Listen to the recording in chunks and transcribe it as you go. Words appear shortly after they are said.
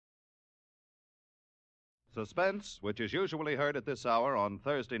Suspense, which is usually heard at this hour on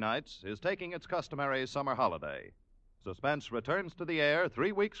Thursday nights, is taking its customary summer holiday. Suspense returns to the air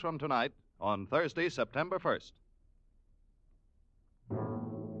 3 weeks from tonight on Thursday, September 1st.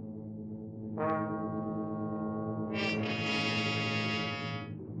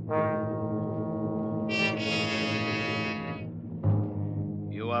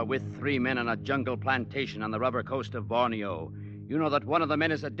 You are with 3 men on a jungle plantation on the rubber coast of Borneo. You know that one of the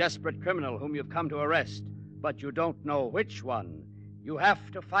men is a desperate criminal whom you've come to arrest, but you don't know which one. You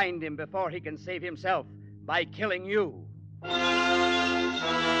have to find him before he can save himself by killing you.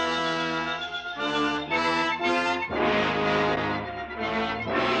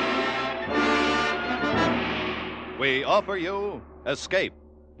 We offer you Escape,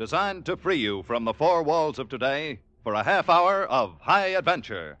 designed to free you from the four walls of today for a half hour of high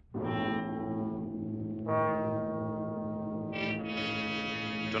adventure.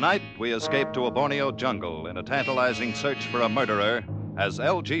 Tonight, we escape to a Borneo jungle in a tantalizing search for a murderer, as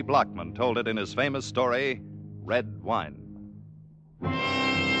L.G. Blockman told it in his famous story, Red Wine.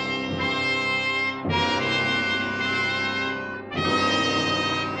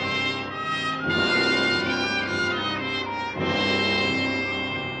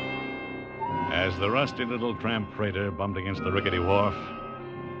 As the rusty little tramp freighter bumped against the rickety wharf,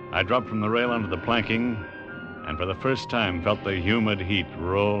 I dropped from the rail onto the planking and for the first time felt the humid heat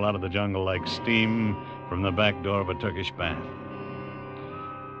roll out of the jungle like steam from the back door of a Turkish bath.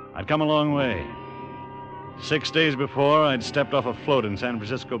 I'd come a long way. 6 days before, I'd stepped off a float in San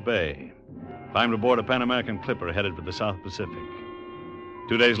Francisco Bay, climbed aboard a Pan American clipper headed for the South Pacific.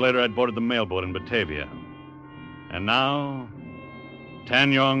 2 days later, I'd boarded the mailboat in Batavia. And now,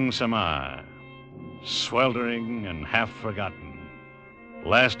 Tanjong Samar, sweltering and half forgotten,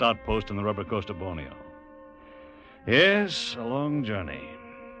 last outpost on the rubber coast of Borneo. Yes, a long journey,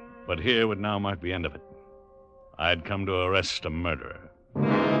 but here would now mark the end of it. I'd come to arrest a murderer.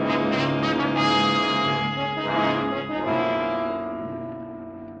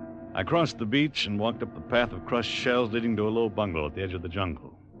 I crossed the beach and walked up the path of crushed shells leading to a low bungalow at the edge of the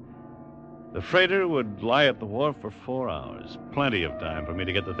jungle. The freighter would lie at the wharf for 4 hours, plenty of time for me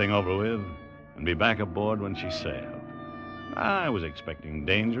to get the thing over with and be back aboard when she sailed. I was expecting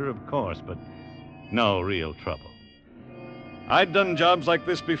danger, of course, but no real trouble. I'd done jobs like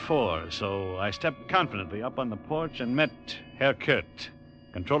this before, so I stepped confidently up on the porch and met Herr Kurt,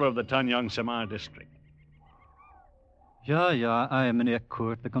 controller of the Tanjong Samar district. Yeah, I am Herr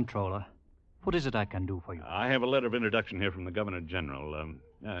Kurt, the controller. What is it I can do for you? I have a letter of introduction here from the Governor General.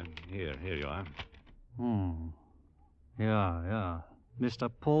 Here you are. Yeah. Mr.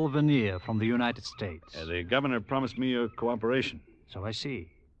 Paul Vernier from the United States. The governor promised me your cooperation. So I see.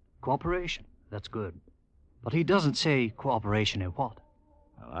 Cooperation. That's good. But he doesn't say cooperation in what?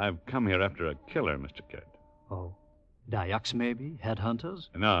 Well, I've come here after a killer, Mr. Kurt. Oh, Dayaks maybe? Headhunters?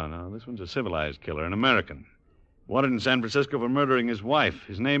 No, this one's a civilized killer, an American. Wanted in San Francisco for murdering his wife.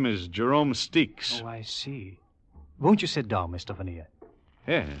 His name is Jerome Steeks. Oh, I see. Won't you sit down, Mr. Vernier?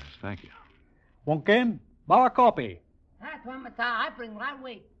 Yes, thank you. Wonkin, bawa kopi. I bring right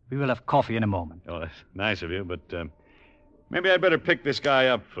away. We will have coffee in a moment. Oh, that's nice of you, but maybe I'd better pick this guy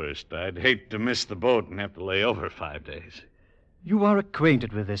up first. I'd hate to miss the boat and have to lay over 5 days. You are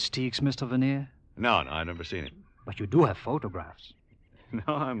acquainted with this Steeks, Mr. Vernier? No, I've never seen him. But you do have photographs.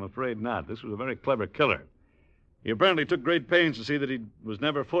 No, I'm afraid not. This was a very clever killer. He apparently took great pains to see that he was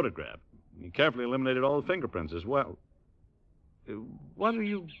never photographed. He carefully eliminated all the fingerprints as well. What are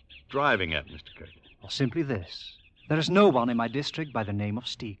you driving at, Mr. Kurt? Well, simply this. There is no one in my district by the name of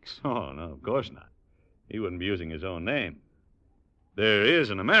Steeks. Oh, no, of course not. He wouldn't be using his own name. There is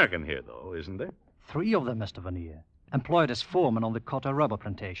an American here, though, isn't there? 3 of them, Mr. Vernier, employed as foreman on the Cotta rubber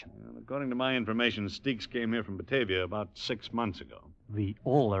plantation. Well, according to my information, Steeks came here from Batavia about 6 months ago. We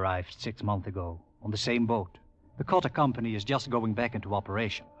all arrived 6 months ago on the same boat. The Cotta company is just going back into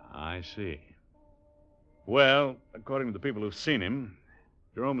operation. I see. Well, according to the people who've seen him,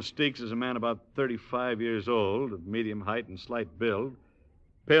 Jerome Steeks is a man about 35 years old, of medium height and slight build,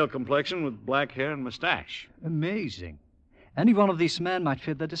 pale complexion with black hair and mustache. Amazing. Any one of these men might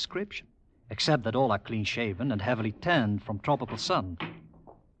fit the description, except that all are clean-shaven and heavily tanned from tropical sun.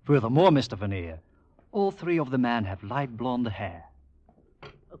 Furthermore, Mr. Vernier, all 3 of the men have light blonde hair.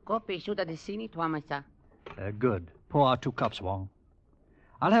 Kopi sudah di sini, Tuan Masa. Good. Pour out 2 cups, Wong.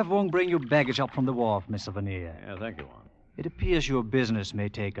 I'll have Wong bring your baggage up from the wharf, Mr. Vernier. Yeah, thank you, Wong. It appears your business may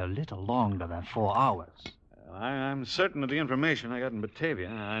take a little longer than 4 hours. I'm certain of the information I got in Batavia.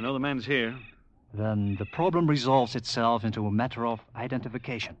 I know the man's here. Then the problem resolves itself into a matter of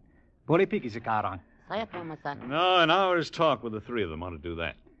identification. Boleh pergi sekarang? Saya, Tuan Masa. No, an hour's talk with the 3 of them ought to do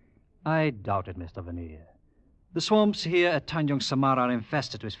that. I doubt it, Mr. Vernier. The swamps here at Tanjong Samar are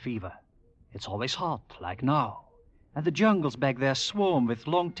infested with fever. It's always hot, like now. And the jungles back there swarm with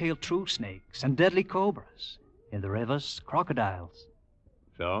long-tailed true snakes and deadly cobras. In the rivers, crocodiles.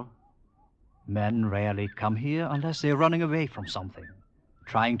 So? Men rarely come here unless they're running away from something,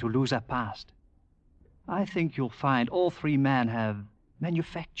 trying to lose their past. I think you'll find all three men have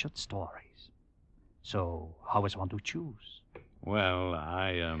manufactured stories. So, how is one to choose? Well,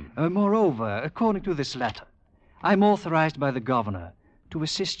 Moreover, according to this letter, I'm authorized by the governor to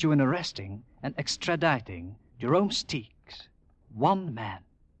assist you in arresting and extraditing Jerome Steeks. One man,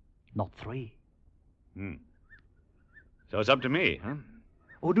 not three. So it's up to me, huh?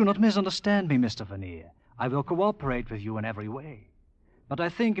 Oh, do not misunderstand me, Mr. Vernier. I will cooperate with you in every way. But I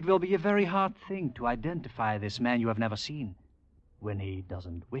think it will be a very hard thing to identify this man you have never seen when he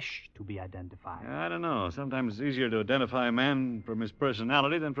doesn't wish to be identified. I don't know. Sometimes it's easier to identify a man from his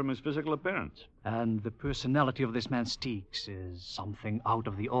personality than from his physical appearance. And the personality of this man Steeks is something out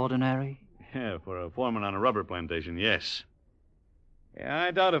of the ordinary? Yeah, for a foreman on a rubber plantation, yes. Yeah,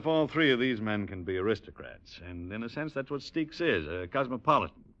 I doubt if all three of these men can be aristocrats. And in a sense, that's what Steeks is, a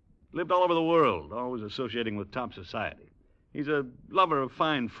cosmopolitan. Lived all over the world, always associating with top society. He's a lover of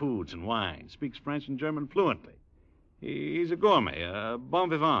fine foods and wine, speaks French and German fluently. He's a gourmet, a bon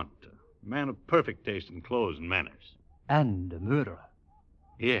vivant, a man of perfect taste in clothes and manners. And a murderer.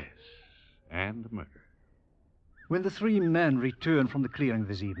 Yes, and a murderer. When the three men return from the clearing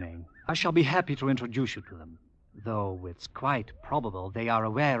this evening, I shall be happy to introduce you to them, though it's quite probable they are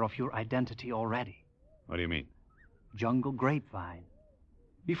aware of your identity already. What do you mean? Jungle Grapevine.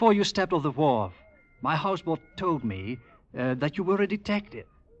 Before you stepped off the wharf, my houseboat told me that you were a detective.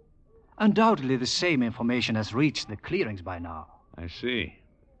 Undoubtedly, the same information has reached the clearings by now. I see.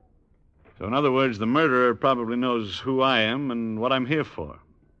 So, in other words, the murderer probably knows who I am and what I'm here for.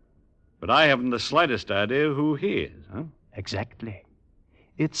 But I haven't the slightest idea who he is, huh? Exactly.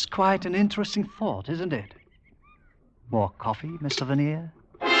 It's quite an interesting thought, isn't it? More coffee, Mr. Vernier?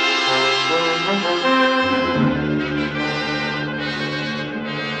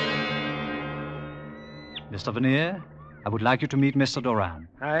 Mr. Vernier, I would like you to meet Mr. Doran.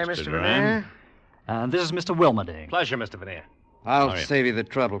 Hi, Mr. Mr. Duran. Vernier. And this is Mr. Wilmerding. Pleasure, Mr. Vernier. I'll Oh, yeah. save you the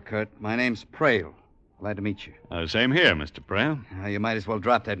trouble, Kurt. My name's Prale. Glad to meet you. Same here, Mr. Prale. You might as well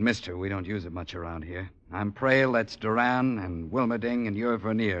drop that mister. We don't use it much around here. I'm Prale, that's Duran, and Wilmerding, and you're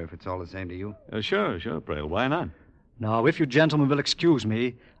Vernier, if it's all the same to you. Sure, Prale. Why not? Now, if you gentlemen will excuse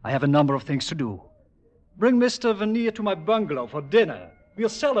me, I have a number of things to do. Bring Mr. Vernier to my bungalow for dinner. We'll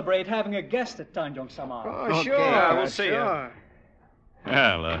celebrate having a guest at Tanjong Samar. Oh, sure. We'll see you.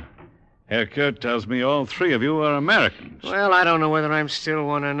 Well, Herr Kurt tells me all three of you are Americans. Well, I don't know whether I'm still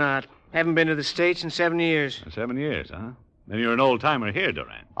one or not. Haven't been to the States in 7 years. 7 years, huh? Then you're an old-timer here,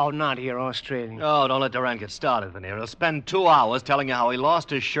 Duran. Oh, not here, Australian. Oh, don't let Duran get started, Vernier. He'll spend 2 hours telling you how he lost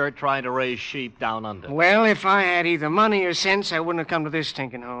his shirt trying to raise sheep down under. Well, if I had either money or sense, I wouldn't have come to this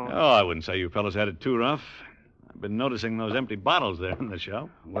stinking hole. Oh, I wouldn't say you fellas had it too rough. I've been noticing those empty bottles there on the shelf.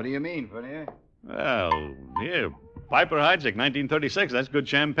 What do you mean, Vernier? Well, here, Piper Heidsieck, 1936. That's good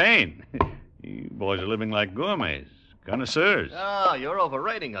champagne. You boys are living like gourmets, connoisseurs. Oh, you're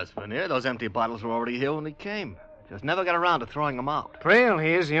overrating us, Vernier. Those empty bottles were already here when we came. Just never got around to throwing them out. Prale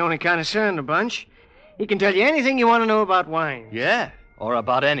here's the only connoisseur in the bunch. He can tell you anything you want to know about wine. Yeah, or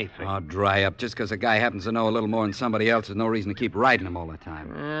about anything. Oh, dry up. Just because a guy happens to know a little more than somebody else is no reason to keep riding him all the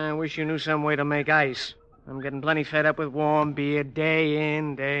time. I wish you knew some way to make ice. I'm getting plenty fed up with warm beer day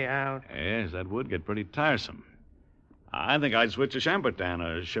in, day out. Yes, that would get pretty tiresome. I think I'd switch to Chambertin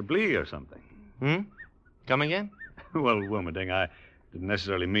or Chablis or something. Come again? Well, Wilmerding, I didn't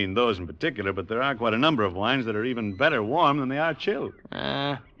necessarily mean those in particular, but there are quite a number of wines that are even better warm than they are chilled.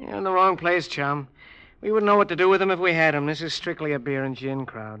 You're in the wrong place, chum. We wouldn't know what to do with them if we had them. This is strictly a beer and gin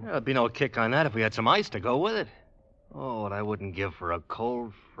crowd. There'd be no kick on that if we had some ice to go with it. Oh, what I wouldn't give for a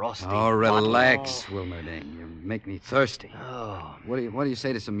cold, frosty Oh, bottle. relax, Wilmerding. You make me thirsty. Oh, What do you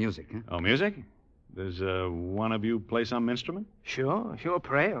say to some music, huh? Oh, music? Does one of you play some instrument? Sure,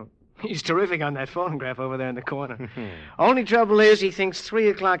 Prale. He's terrific on that phonograph over there in the corner. Only trouble is he thinks 3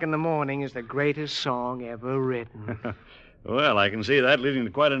 o'clock in the morning is the greatest song ever written. Well, I can see that leading to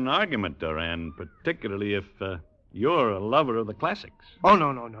quite an argument, Duran, particularly if you're a lover of the classics. Oh,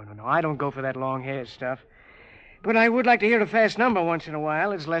 no. I don't go for that long-haired stuff. But I would like to hear a fast number once in a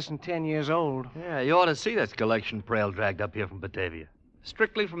while. It's less than 10 years old. yeah, you ought to see this collection Prale dragged up here from Batavia.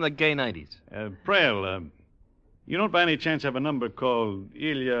 Strictly from the gay 90s. Prale, you don't by any chance have a number called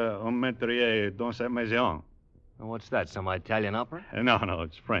Il y a un meurtrier dans cette maison? What's that, some Italian opera? No,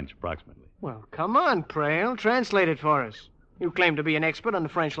 it's French, approximately. Well, come on, Prale. Translate it for us. You claim to be an expert on the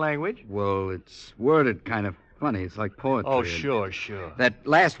French language. Well, it's worded kind of funny. It's like poetry. Oh, sure. That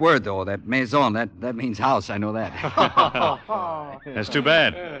last word, though, that maison, that means house. I know that. That's too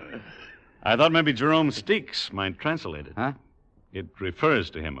bad. I thought maybe Jerome Steeks might translate it. Huh? It refers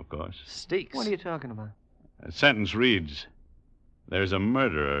to him, of course. Steaks. What are you talking about? The sentence reads, "There's a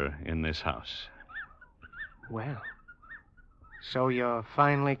murderer in this house." Well, so you're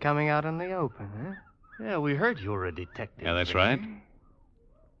finally coming out in the open, huh? Yeah, we heard you were a detective. Yeah, that's right.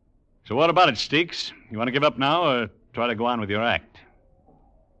 So what about it, Steeks? You want to give up now or try to go on with your act?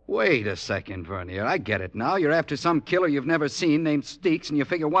 Wait a second, Vernier. I get it now. You're after some killer you've never seen named Steeks, and you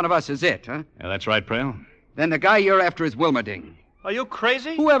figure one of us is it, huh? Yeah, that's right, Prale. Then the guy you're after is Wilmerding. Are you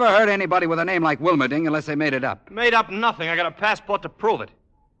crazy? Who ever heard anybody with a name like Wilmerding unless they made it up? Made up nothing. I got a passport to prove it.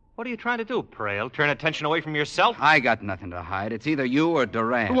 What are you trying to do, Prale? Turn attention away from yourself? I got nothing to hide. It's either you or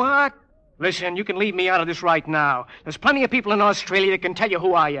Duran. What? Listen, you can leave me out of this right now. There's plenty of people in Australia that can tell you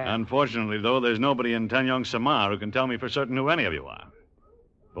who I am. Unfortunately, though, there's nobody in Tanyong Samar who can tell me for certain who any of you are.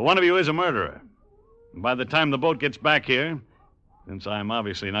 But one of you is a murderer. And by the time the boat gets back here, since I'm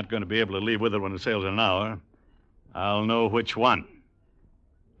obviously not going to be able to leave with it when it sails in an hour, I'll know which one.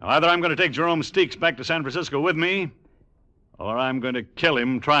 Now, either I'm going to take Jerome Steeks back to San Francisco with me, or I'm going to kill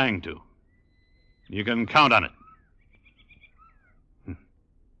him trying to. You can count on it.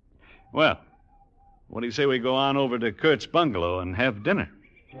 Well, what do you say we go on over to Kurt's bungalow and have dinner?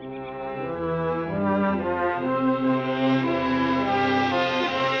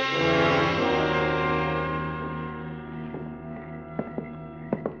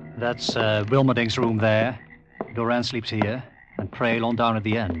 That's Wilmerding's room there. Duran sleeps here, and Prale on down at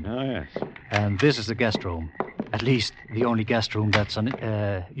the end. Oh, yes. And this is the guest room. At least the only guest room that's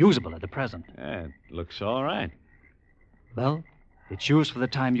usable at the present. Yeah, it looks all right. Well, it's used for the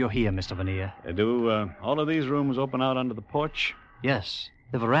time you're here, Mr. Vernier. Do all of these rooms open out onto the porch? Yes,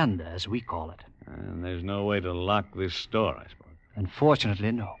 the veranda, as we call it. And there's no way to lock this door, I suppose.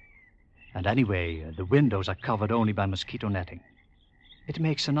 Unfortunately, no. And anyway, the windows are covered only by mosquito netting. It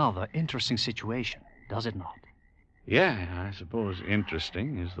makes another interesting situation, does it not? Yeah, I suppose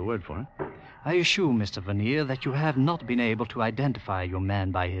interesting is the word for it. I assume, Mr. Vernier, that you have not been able to identify your man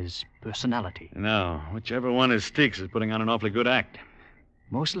by his personality. No, whichever one is Steeks is putting on an awfully good act.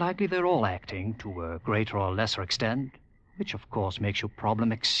 Most likely they're all acting to a greater or lesser extent, which of course makes your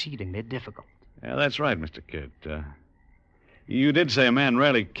problem exceedingly difficult. Yeah, that's right, Mr. Kurt. You did say a man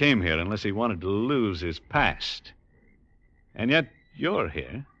rarely came here unless he wanted to lose his past. And yet you're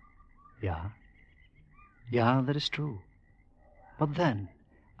here. Yeah. Yeah, that is true. But then,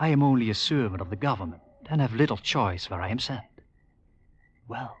 I am only a servant of the government and have little choice where I am sent.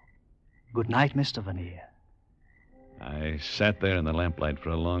 Well, good night, Mr. Vernier. I sat there in the lamplight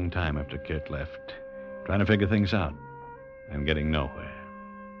for a long time after Kurt left, trying to figure things out and getting nowhere.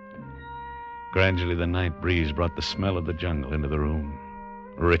 Gradually, the night breeze brought the smell of the jungle into the room.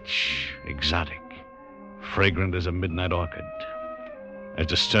 Rich, exotic, fragrant as a midnight orchid, as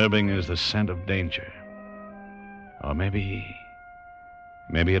disturbing as the scent of danger. Or maybe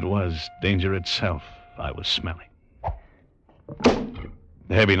it was danger itself I was smelling.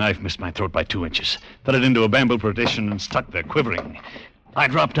 The heavy knife missed my throat by 2 inches, thudded into a bamboo partition and stuck there, quivering. I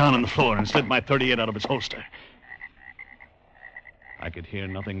dropped down on the floor and slid my .38 out of its holster. I could hear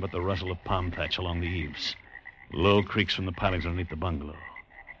nothing but the rustle of palm thatch along the eaves, low creaks from the pilings underneath the bungalow,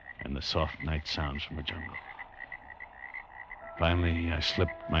 and the soft night sounds from the jungle. Finally, I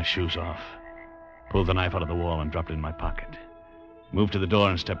slipped my shoes off, pulled the knife out of the wall and dropped it in my pocket, moved to the door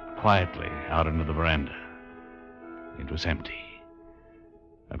and stepped quietly out into the veranda. It was empty.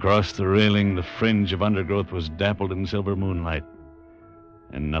 Across the railing, the fringe of undergrowth was dappled in silver moonlight,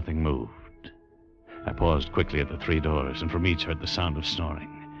 and nothing moved. I paused quickly at the 3 doors, and from each heard the sound of snoring.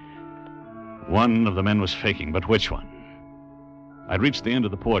 One of the men was faking, but which one? I'd reached the end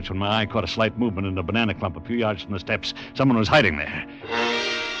of the porch when my eye caught a slight movement in a banana clump a few yards from the steps. Someone was hiding there.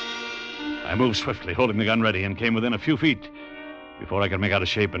 I moved swiftly, holding the gun ready, and came within a few feet before I could make out a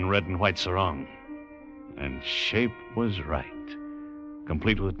shape in red and white sarong. And shape was right,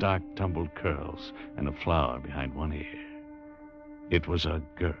 complete with dark, tumbled curls and a flower behind one ear. It was a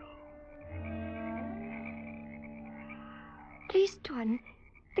girl. Please, Tuan,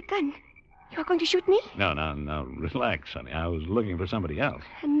 the gun. You're going to shoot me? No, relax, honey. I was looking for somebody else.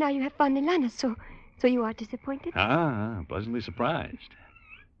 And now you have found Nilana, so you are disappointed? Pleasantly surprised.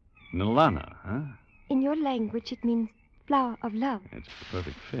 Nilana, huh? In your language, it means flower of love. It's the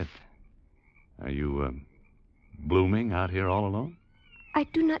perfect fit. Are you, blooming out here all alone? I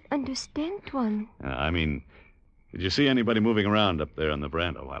do not understand, Tuan. Did you see anybody moving around up there on the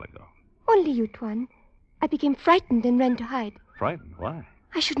veranda a while ago? Only you, Tuan. I became frightened and ran to hide. Frightened? Why?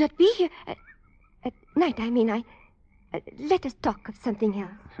 I should not be here. At night, I mean. Let us talk of something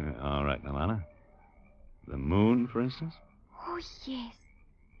else. All right, Nalana. The moon, for instance? Oh, yes.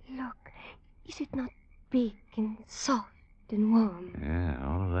 Look, is it not big and soft and warm? Yeah,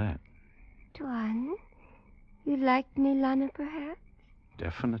 all of that. Tuan, you like Nilana, perhaps?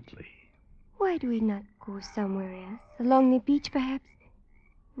 Definitely. Why do we not go somewhere else? Along the beach, perhaps?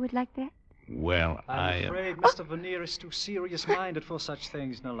 You would like that? Well, I'm afraid Mr. Veneer is too serious-minded for such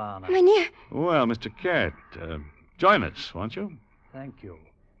things, Nalana. Mynheer. Well, Mr. Cat, join us, won't you? Thank you.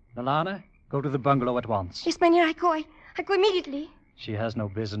 Nalana, go to the bungalow at once. Yes, Mynheer, I go. I go immediately. She has no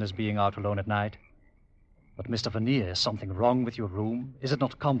business being out alone at night. But, Mr. Veneer, is something wrong with your room? Is it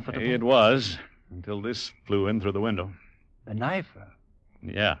not comfortable? It was, until this flew in through the window. A knife?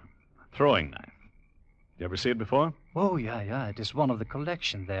 Yeah, a throwing knife. You ever see it before? Oh, yeah. It is one of the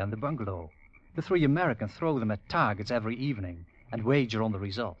collection there in the bungalow. The 3 Americans throw them at targets every evening and wager on the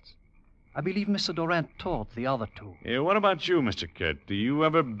results. I believe Mr. Durant taught the other 2. Yeah, what about you, Mr. Cat? Do you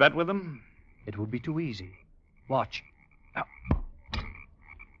ever bet with them? It would be too easy. Watch. Now.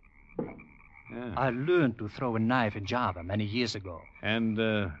 Yeah. I learned to throw a knife in Java many years ago. And,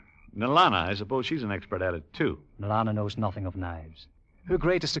 Nalana, I suppose she's an expert at it, too. Nalana knows nothing of knives. Her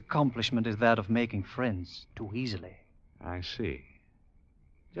greatest accomplishment is that of making friends too easily. I see.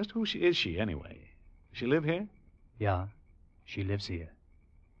 Just who is she, anyway? Does she live here? Yeah, she lives here.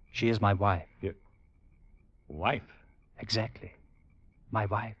 She is my wife. Your wife? Exactly. My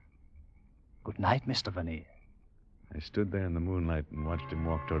wife. Good night, Mr. Veneer. I stood there in the moonlight and watched him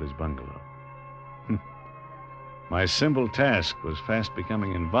walk toward his bungalow. My simple task was fast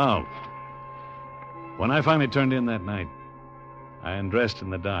becoming involved. When I finally turned in that night, I undressed in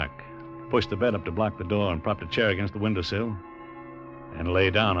the dark, pushed the bed up to block the door, and propped a chair against the windowsill, and lay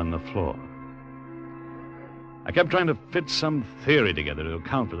down on the floor. I kept trying to fit some theory together to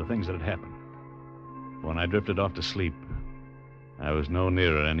account for the things that had happened. When I drifted off to sleep, I was no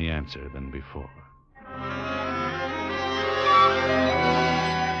nearer any answer than before.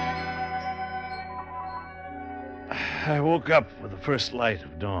 I woke up with the first light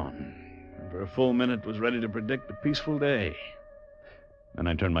of dawn, and for a full minute was ready to predict a peaceful day. Then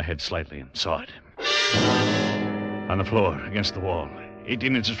I turned my head slightly and saw it. On the floor, against the wall,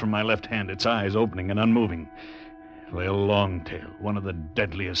 18 inches from my left hand, its eyes opening and unmoving, lay a longtail, one of the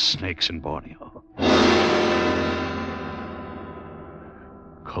deadliest snakes in Borneo.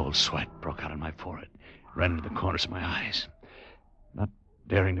 Cold sweat broke out on my forehead, ran into the corners of my eyes. Not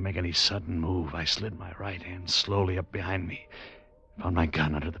daring to make any sudden move, I slid my right hand slowly up behind me, found my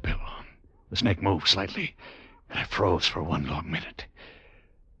gun under the pillow. The snake moved slightly, and I froze for one long minute.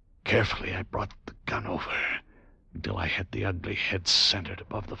 Carefully, I brought the gun over until I had the ugly head centered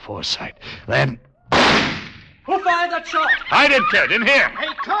above the foresight. Then... Who fired that shot? I did, Kid, in here.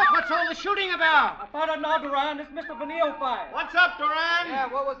 Hey, talk, what's all the shooting about? I found out now, Duran. It's Mr. Veneer who fired. What's up, Duran? Yeah,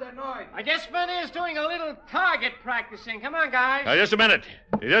 what was that noise? I guess Veneer's doing a little target practicing. Come on, guys. Now, just a minute.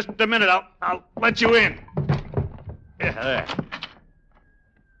 Just a minute. I'll let you in. Yeah, there.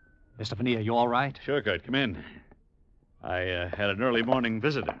 Mr. Veneer, you all right? Sure, Kurt. Come in. I had an early morning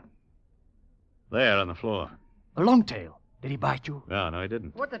visitor. There on the floor. A longtail. Did he bite you? No, he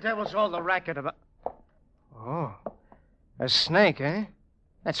didn't. What the devil's all the racket about? Oh, a snake, eh?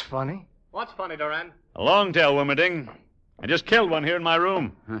 That's funny. What's funny, Duran? A long-tail Wilmerding. I just killed one here in my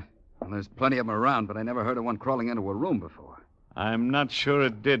room. Well, there's plenty of them around, but I never heard of one crawling into a room before. I'm not sure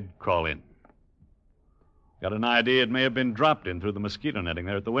it did crawl in. Got an idea it may have been dropped in through the mosquito netting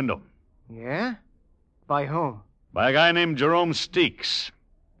there at the window. Yeah? By whom? By a guy named Jerome Steeks.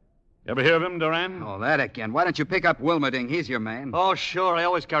 You ever hear of him, Duran? Oh, that again. Why don't you pick up Wilmerding? He's your man. Oh, sure. I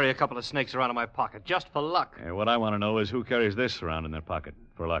always carry a couple of snakes around in my pocket, just for luck. Hey, what I want to know is who carries this around in their pocket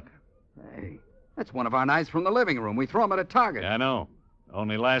for luck. Hey, that's one of our knives from the living room. We throw them at a target. Yeah, I know.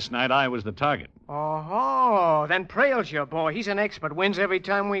 Only last night I was the target. Oh, then Prail's your boy. He's an expert. Wins every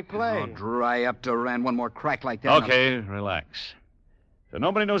time we play. Oh, dry up, Duran. One more crack like that. Okay, relax. So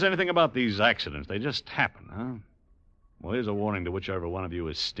nobody knows anything about these accidents. They just happen, huh? Well, here's a warning to whichever one of you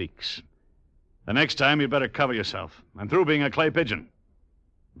is Steeks. The next time, you better cover yourself. I'm through being a clay pigeon.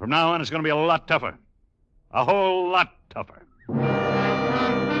 From now on, it's going to be a lot tougher. A whole lot tougher.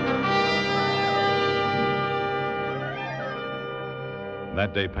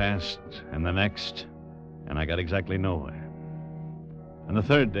 That day passed, and the next, and I got exactly nowhere. And the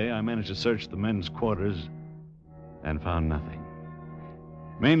third day, I managed to search the men's quarters and found nothing.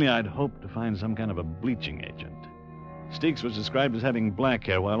 Mainly, I'd hoped to find some kind of a bleaching agent. Steeks was described as having black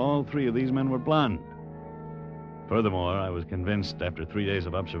hair, while all 3 of these men were blonde. Furthermore, I was convinced after 3 days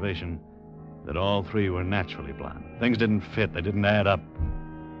of observation that all 3 were naturally blonde. Things didn't fit. They didn't add up.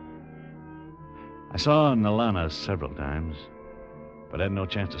 I saw Nalana several times, but had no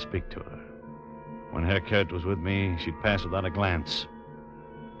chance to speak to her. When Herr Kurt was with me, she'd pass without a glance.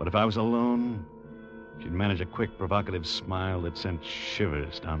 But if I was alone, she'd manage a quick, provocative smile that sent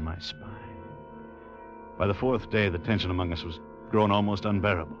shivers down my spine. By the fourth day, the tension among us was grown almost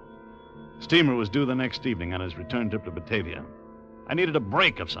unbearable. Steamer was due the next evening on his return trip to Batavia. I needed a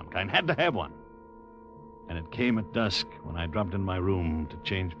break of some kind, had to have one. And it came at dusk when I dropped in my room to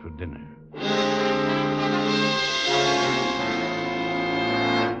change for dinner.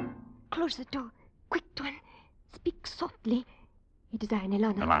 Close the door. Quick, Tuan. Speak softly. It is I,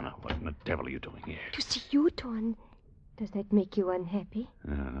 Nalana. Nalana, what in the devil are you doing here? To see you, Tuan. Does that make you unhappy?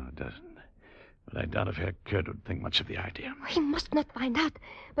 No, it doesn't. But I doubt if Herr Kurt would think much of the idea. He must not find out.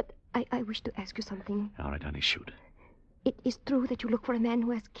 But I wish to ask you something. All right, honey, shoot. It is true that you look for a man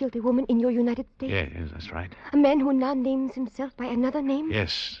who has killed a woman in your United States? Yes, that's right. A man who now names himself by another name?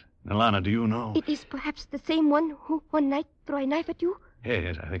 Yes. Nalana, do you know? It is perhaps the same one who one night threw a knife at you?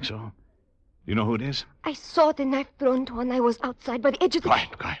 Yes, I think so. Do you know who it is? I saw the knife thrown, Tuan. I was outside by the edge of the...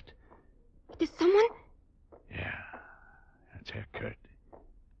 Quiet. It is someone? Yeah, that's Herr Kurt.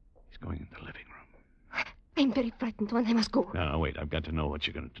 He's going into the living room. I'm very frightened, Tuan. I must go. No, wait. I've got to know what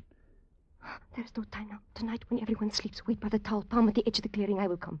you're going to do. There's no time now. Tonight, when everyone sleeps, wait by the towel palm at the edge of the clearing. I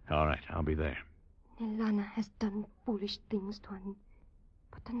will come. All right, I'll be there. Nalana has done foolish things, Tuan.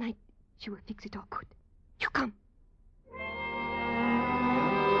 But tonight, she will fix it all good. You come.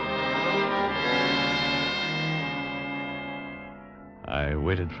 I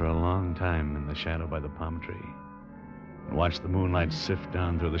waited for a long time in the shadow by the palm tree and watched the moonlight sift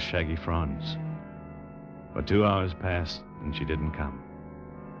down through the shaggy fronds. But 2 hours passed, and she didn't come.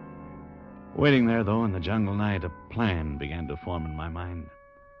 Waiting there, though, in the jungle night, a plan began to form in my mind.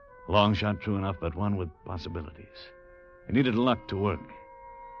 A long shot true enough, but one with possibilities. It needed luck to work.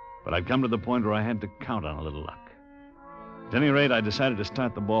 But I'd come to the point where I had to count on a little luck. At any rate, I decided to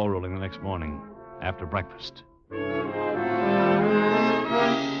start the ball rolling the next morning, after breakfast.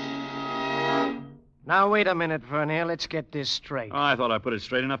 Now, wait a minute, Vernier. Let's get this straight. Oh, I thought I put it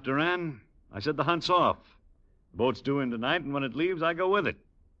straight enough, Duran. I said the hunt's off. The boat's due in tonight, and when it leaves, I go with it.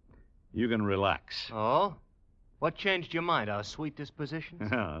 You can relax. Oh? What changed your mind? Our sweet dispositions?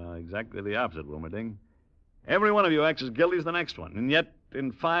 Exactly the opposite, Wilmerding. Every one of you acts as guilty as the next one, and yet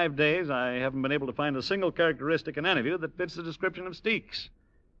in 5 days I haven't been able to find a single characteristic in any of you that fits the description of Steeks.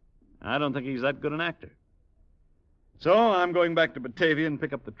 I don't think he's that good an actor. So I'm going back to Batavia and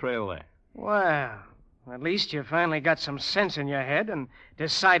pick up the trail there. Well, at least you finally got some sense in your head and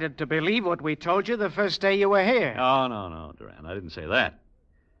decided to believe what we told you the first day you were here. Oh, no, Duran. I didn't say that.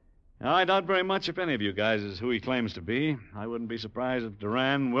 Now, I doubt very much if any of you guys is who he claims to be. I wouldn't be surprised if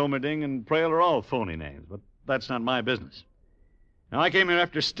Duran, Wilmerding, and Prail are all phony names, but that's not my business. Now, I came here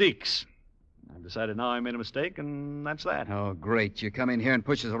after Steeks. I've decided now I made a mistake, and that's that. Oh, great. You come in here and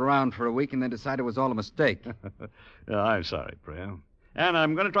push us around for a week and then decide it was all a mistake. I'm sorry, Prail. And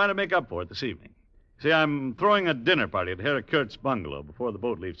I'm going to try to make up for it this evening. See, I'm throwing a dinner party at Herr Kurt's bungalow before the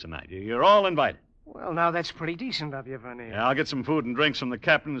boat leaves tonight. You're all invited. Well, now, that's pretty decent of you, Vernier. Yeah, I'll get some food and drinks from the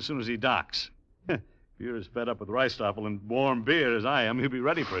captain as soon as he docks. If you're as fed up with Reistoffel and warm beer as I am, he'll be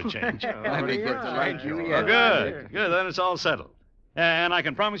ready for a change. Let me get to like you. Oh, good. Then it's all settled. And I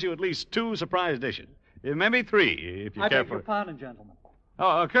can promise you at least 2 surprise dishes. Maybe 3, if you I care beg for your it. pardon, gentlemen.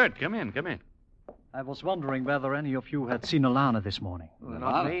 Oh, Kurt, come in. I was wondering whether any of you had seen Alana this morning. Well,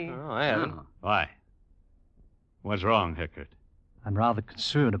 not me. Oh, I haven't. Why? What's wrong, Herr Kurt? I'm rather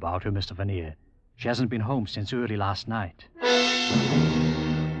concerned about her, Mr. Vernier. She hasn't been home since early last night.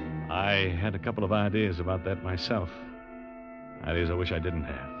 I had a couple of ideas about that myself. Ideas I wish I didn't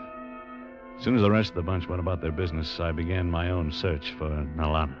have. As soon as the rest of the bunch went about their business, I began my own search for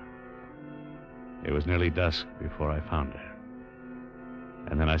Nalana. It was nearly dusk before I found her.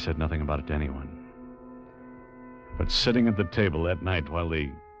 And then I said nothing about it to anyone. But sitting at the table that night while the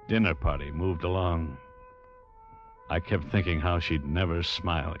dinner party moved along, I kept thinking how she'd never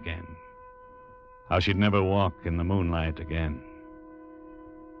smile again. How she'd never walk in the moonlight again.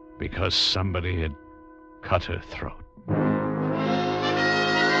 Because somebody had cut her throat.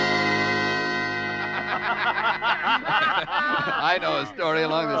 I know a story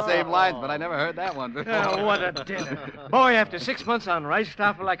along the same lines, but I never heard that one before. Oh, what a dinner. Boy, after 6 months on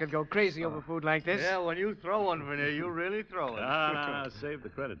Reistoffel, I could go crazy over food like this. Yeah, when you throw one, Vernier, you really throw it. No, save the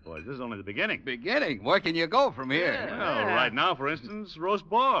credit, boys. This is only the beginning. Beginning? Where can you go from here? Well, right now, for instance, roast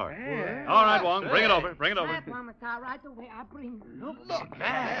boar. Yeah. All right, Wong, bring it over. Right, Thomas, right away. I'll bring. Look,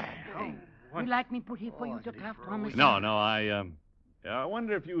 man. You like me put here for you to carve, Thomas? No, I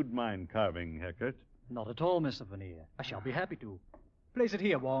wonder if you'd mind carving, Herr Kurt. Not at all, Mr. Vernier. I shall be happy to. Place it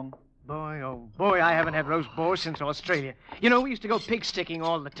here, Wong. oh boy, I haven't had roast boar since Australia. You know, we used to go pig sticking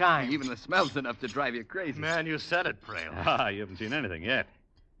all the time. Even the smell's enough to drive you crazy. Man, you said it, Prail. Ah, you haven't seen anything yet.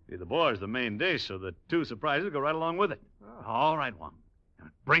 See, the boar's the main dish, so the two surprises go right along with it. Oh. All right, Wong. Now,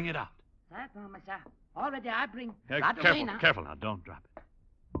 bring it out. Sir, Thomas, sir. Already I bring. Careful now. Don't drop it.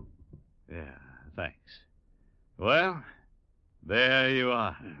 Yeah, thanks. Well, there you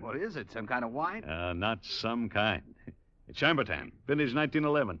are. What is it? Some kind of wine? Not some kind. It's Chambertin, vintage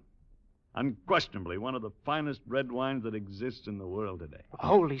 1911. Unquestionably one of the finest red wines that exists in the world today.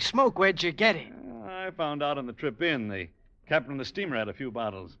 Holy smoke, where'd you get it? I found out on the trip in. The captain of the steamer had a few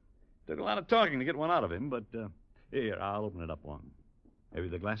bottles. Took a lot of talking to get one out of him, but here, I'll open it up one. Have you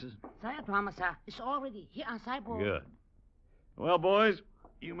the glasses? Sir, Thomas, sir. It's already here on sideboard. Good. Well, boys,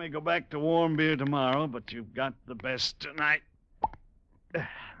 you may go back to warm beer tomorrow, but you've got the best tonight.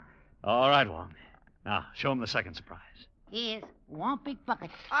 All right, Wong. Now, show him the second surprise. Here's one big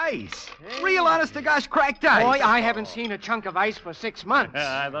bucket. Ice. Hey. Real honest-to-gosh cracked ice. Boy, I haven't seen a chunk of ice for 6 months.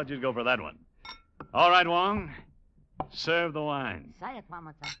 I thought you'd go for that one. All right, Wong. Serve the wine. Sir,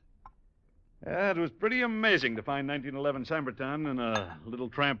 Thomas, sir. It was pretty amazing to find 1911 Chambertin in a little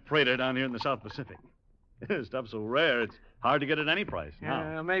tramp freighter down here in the South Pacific. Stuff's so rare, it's hard to get at any price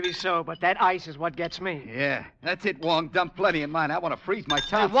now. Maybe so, but that ice is what gets me. Yeah, that's it, Wong. Dump plenty in mine. I want to freeze my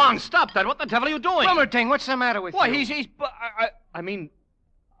tongue. Hey, Wong, stop that. What the devil are you doing? Wilmerding, what's the matter with you? He's... I mean...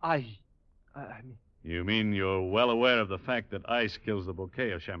 You mean you're well aware of the fact that ice kills the bouquet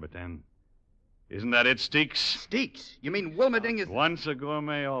of Chambertin? Isn't that it, Steeks? Steeks? You mean Wilmerding is... Once a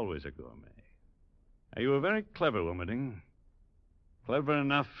gourmet, always a gourmet. Now, you were very clever, Wilmerding. Clever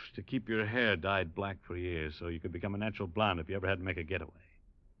enough to keep your hair dyed black for years so you could become a natural blonde if you ever had to make a getaway.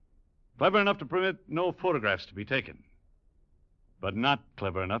 Clever enough to permit no photographs to be taken. But not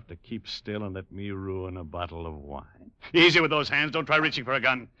clever enough to keep still and let me ruin a bottle of wine. Easy with those hands. Don't try reaching for a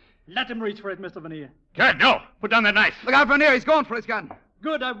gun. Let him reach for it, Mr. Veneer. Good, no. Put down that knife. Look out, Veneer. He's going for his gun.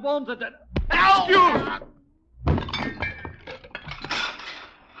 Good, I wanted it. Ow! You!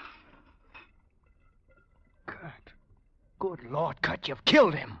 Good Lord, Cut, you've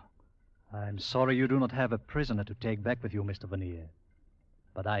killed him. I'm sorry you do not have a prisoner to take back with you, Mr. Veneer.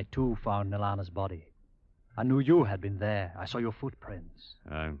 But I, too, found Nalana's body. I knew you had been there. I saw your footprints.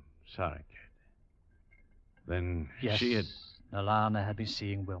 I'm sorry, kid. Then yes, she had... Nalana had been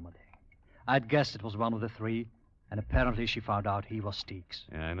seeing Wilmerding. I'd guessed it was one of the three, and apparently she found out he was Steeks.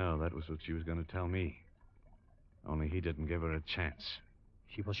 Yeah, I know. That was what she was going to tell me. Only he didn't give her a chance.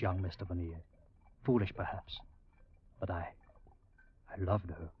 She was young, Mr. Veneer. Foolish, perhaps. But I loved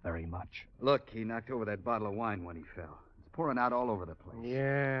her very much. Look, he knocked over that bottle of wine when he fell. It's pouring out all over the place.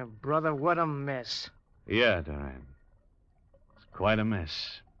 Yeah, brother, what a mess. Yeah, Duran. It's quite a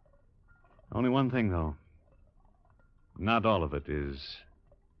mess. Only one thing, though. Not all of it is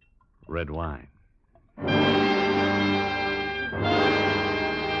red wine.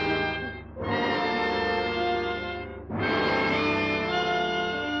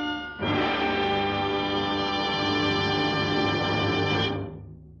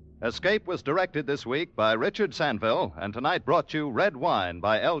 Escape was directed this week by Richard Sanville, and tonight brought you Red Wine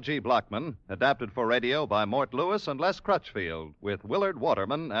by L.G. Blockman, adapted for radio by Mort Lewis and Les Crutchfield, with Willard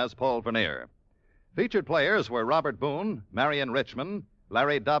Waterman as Paul Vernier. Featured players were Robert Boone, Marion Richmond,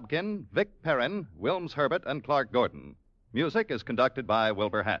 Larry Dobkin, Vic Perrin, Wilms Herbert, and Clark Gordon. Music is conducted by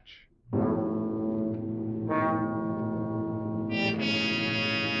Wilbur Hatch.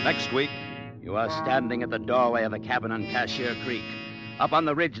 Next week, you are standing at the doorway of a cabin on Cashier Creek. Up on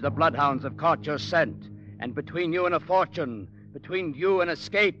the ridge, the bloodhounds have caught your scent. And between you and a fortune, between you and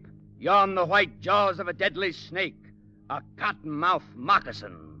escape, yawn the white jaws of a deadly snake, a cottonmouth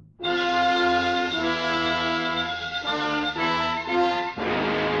moccasin.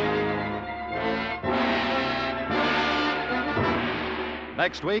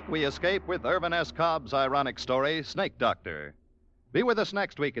 Next week, we escape with Irvin S. Cobb's ironic story, Snake Doctor. Be with us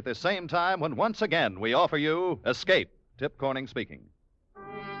next week at the same time when once again we offer you Escape. Tip Corning speaking.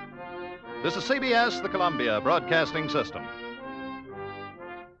 This is CBS, the Columbia Broadcasting System.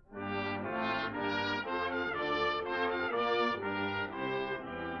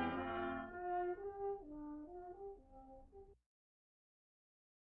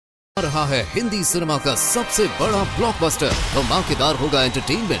 रहा है Hindi cinema का सबसे बड़ा blockbuster. धमाकेदार होगा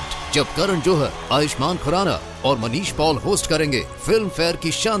entertainment जब करण जौहर, आयुष्मान खुराना और Manish Paul host करेंगे फिल्म फेयर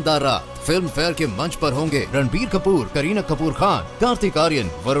की शानदार रात। फिल्म फेयर के मंच पर होंगे रणबीर कपूर, करीना कपूर खान, कार्तिक आर्यन,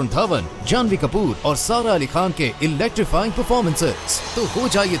 वरुण धवन, जानवी कपूर और सारा अली खान के इलेक्ट्रीफाइंग परफॉर्मेंसेस। तो हो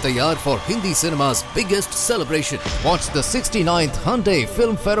जाइए तैयार for Hindi cinema's biggest celebration. Watch the 69th Hyundai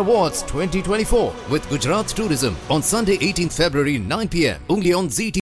Film Fair Awards 2024 with Gujarat Tourism on Sunday 18th February 9 p.m. only on ZT.